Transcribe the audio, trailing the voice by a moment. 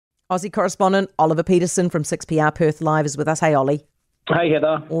Aussie correspondent Oliver Peterson from 6PR Perth Live is with us. Hey, Ollie. Hey,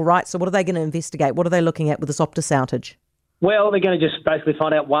 Heather. All right, so what are they going to investigate? What are they looking at with this Optus outage? Well, they're going to just basically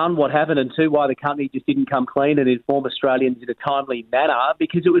find out, one, what happened, and two, why the company just didn't come clean and inform Australians in a timely manner,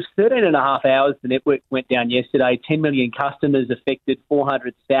 because it was 13 and a half hours the network went down yesterday, 10 million customers affected,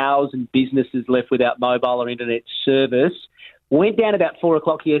 400,000 businesses left without mobile or internet service. Went down about 4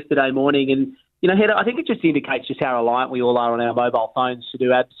 o'clock yesterday morning, and, you know, Heather, I think it just indicates just how reliant we all are on our mobile phones to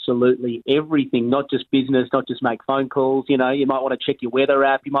do absolutely everything, not just business, not just make phone calls. You know, you might want to check your weather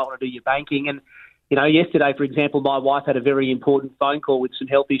app, you might want to do your banking, and you know, yesterday, for example, my wife had a very important phone call with some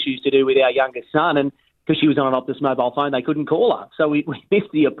health issues to do with our youngest son, and because she was on an Optus mobile phone, they couldn't call her. So we missed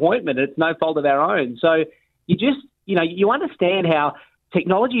the appointment. It's no fault of our own. So you just, you know, you understand how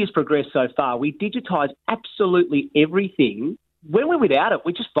technology has progressed so far. We digitise absolutely everything. When we're without it,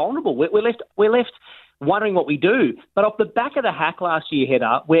 we're just vulnerable. We're left wondering what we do. But off the back of the hack last year,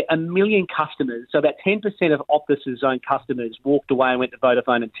 Heather, where 1 million customers, so about 10% of Optus' own customers walked away and went to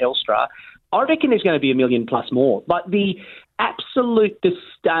Vodafone and Telstra, I reckon there's going to be 1 million plus more. Like the absolute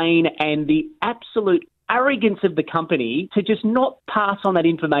disdain and the absolute arrogance of the company to just not pass on that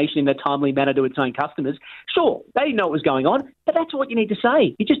information in a timely manner to its own customers. Sure, they didn't know what was going on, but that's what you need to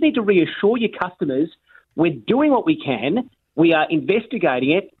say. You just need to reassure your customers we're doing what we can, we are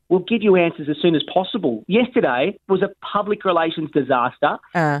investigating it, we'll give you answers as soon as possible. Yesterday was a public relations disaster.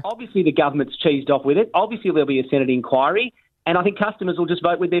 Obviously, the government's cheesed off with it. Obviously, there'll be a Senate inquiry, and I think customers will just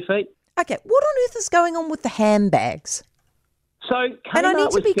vote with their feet. Okay, what on earth is going on with the handbags? So, and I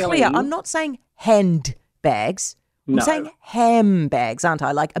need to be clear, I'm not saying handbags. I'm saying ham bags, aren't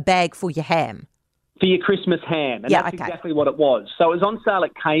I? Like a bag for your ham. For your Christmas ham. And that's exactly what it was. So it was on sale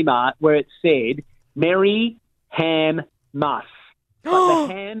at Kmart where it said, Merry Ham Muss. But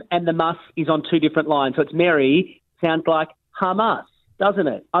the ham and the muss is on two different lines. So it's Merry sounds like hummus, doesn't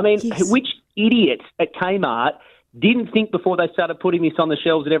it? I mean, which idiot at Kmart didn't think before they started putting this on the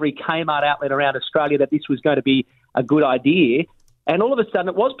shelves at every Kmart outlet around Australia that this was going to be a good idea? And all of a sudden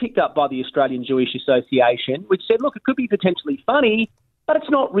it was picked up by the Australian Jewish Association, which said, look, it could be potentially funny, but it's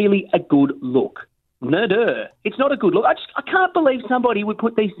not really a good look. It's not a good look. I can't believe somebody would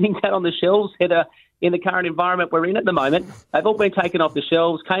put these things out on the shelves, Heather, in the current environment we're in at the moment. They've all been taken off the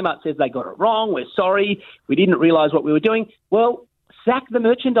shelves. Kmart says they got it wrong. We're sorry. We didn't realise what we were doing. Well, sack the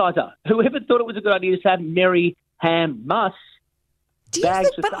merchandiser. Whoever thought it was a good idea to have Merry Ham Muss. Do you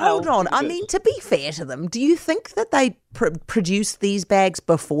think, but hold on, I mean, to be fair to them, do you think that they produced these bags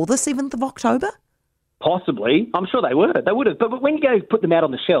before the 7th of October? Possibly. I'm sure they were. They would have. But when you go put them out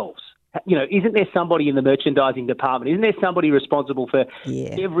on the shelves, you know, isn't there somebody in the merchandising department? Isn't there somebody responsible for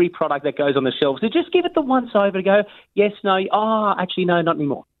every product that goes on the shelves? So just give it the once over to go, yes, no, actually, no, not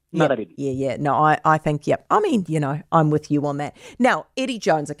anymore. No, they didn't. Yeah. No, I think, I mean, you know, I'm with you on that. Now, Eddie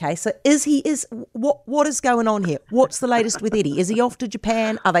Jones, okay, so what is going on here? What's the latest with Eddie? Is he off to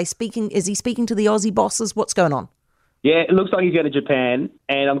Japan? Is he speaking to the Aussie bosses? What's going on? Yeah, it looks like he's going to Japan,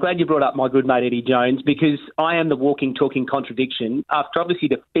 and I'm glad you brought up my good mate Eddie Jones, because I am the walking, talking contradiction. After obviously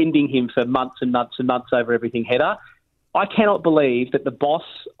defending him for months and months and months over everything, Heather, I cannot believe that the boss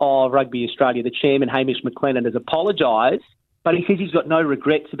of Rugby Australia, the chairman, Hamish McLennan, has apologised, but he says he's got no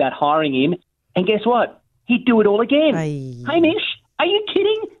regrets about hiring him, and guess what? He'd do it all again. Hamish, are you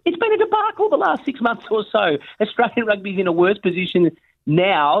kidding? It's been a debacle the last 6 months or so. Australian rugby's in a worse position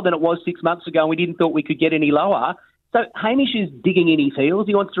now than it was 6 months ago, and we didn't thought we could get any lower. So Hamish is digging in his heels.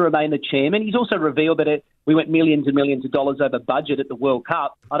 He wants to remain the chairman. He's also revealed that we went millions and millions of dollars over budget at the World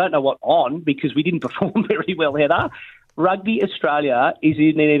Cup. I don't know what on, because we didn't perform very well, Heather. Rugby Australia is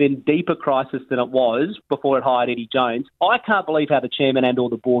in an even deeper crisis than it was before it hired Eddie Jones. I can't believe how the chairman and or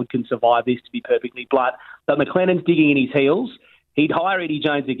the board can survive this, to be perfectly blunt. But McLennan's digging in his heels. He'd hire Eddie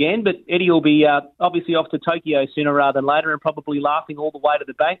Jones again, but Eddie will be obviously off to Tokyo sooner rather than later, and probably laughing all the way to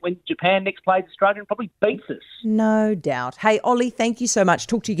the bank when Japan next plays Australia and probably beats us. No doubt. Hey, Ollie, thank you so much.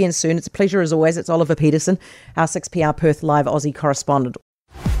 Talk to you again soon. It's a pleasure as always. It's Oliver Peterson, our 6PR Perth Live Aussie correspondent.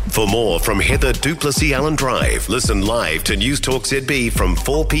 For more from Heather Duplessis Allen Drive, listen live to News Talk ZB from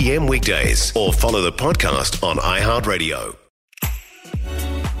 4 p.m. weekdays, or follow the podcast on iHeartRadio.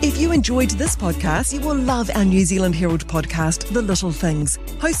 If you enjoyed this podcast, you will love our New Zealand Herald podcast, The Little Things,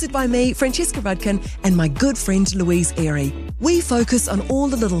 hosted by me, Francesca Rudkin, and my good friend Louise Airy. We focus on all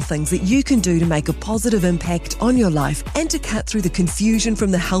the little things that you can do to make a positive impact on your life and to cut through the confusion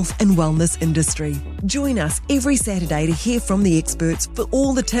from the health and wellness industry. Join us every Saturday to hear from the experts for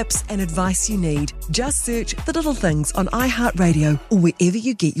all the tips and advice you need. Just search The Little Things on iHeartRadio or wherever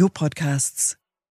you get your podcasts.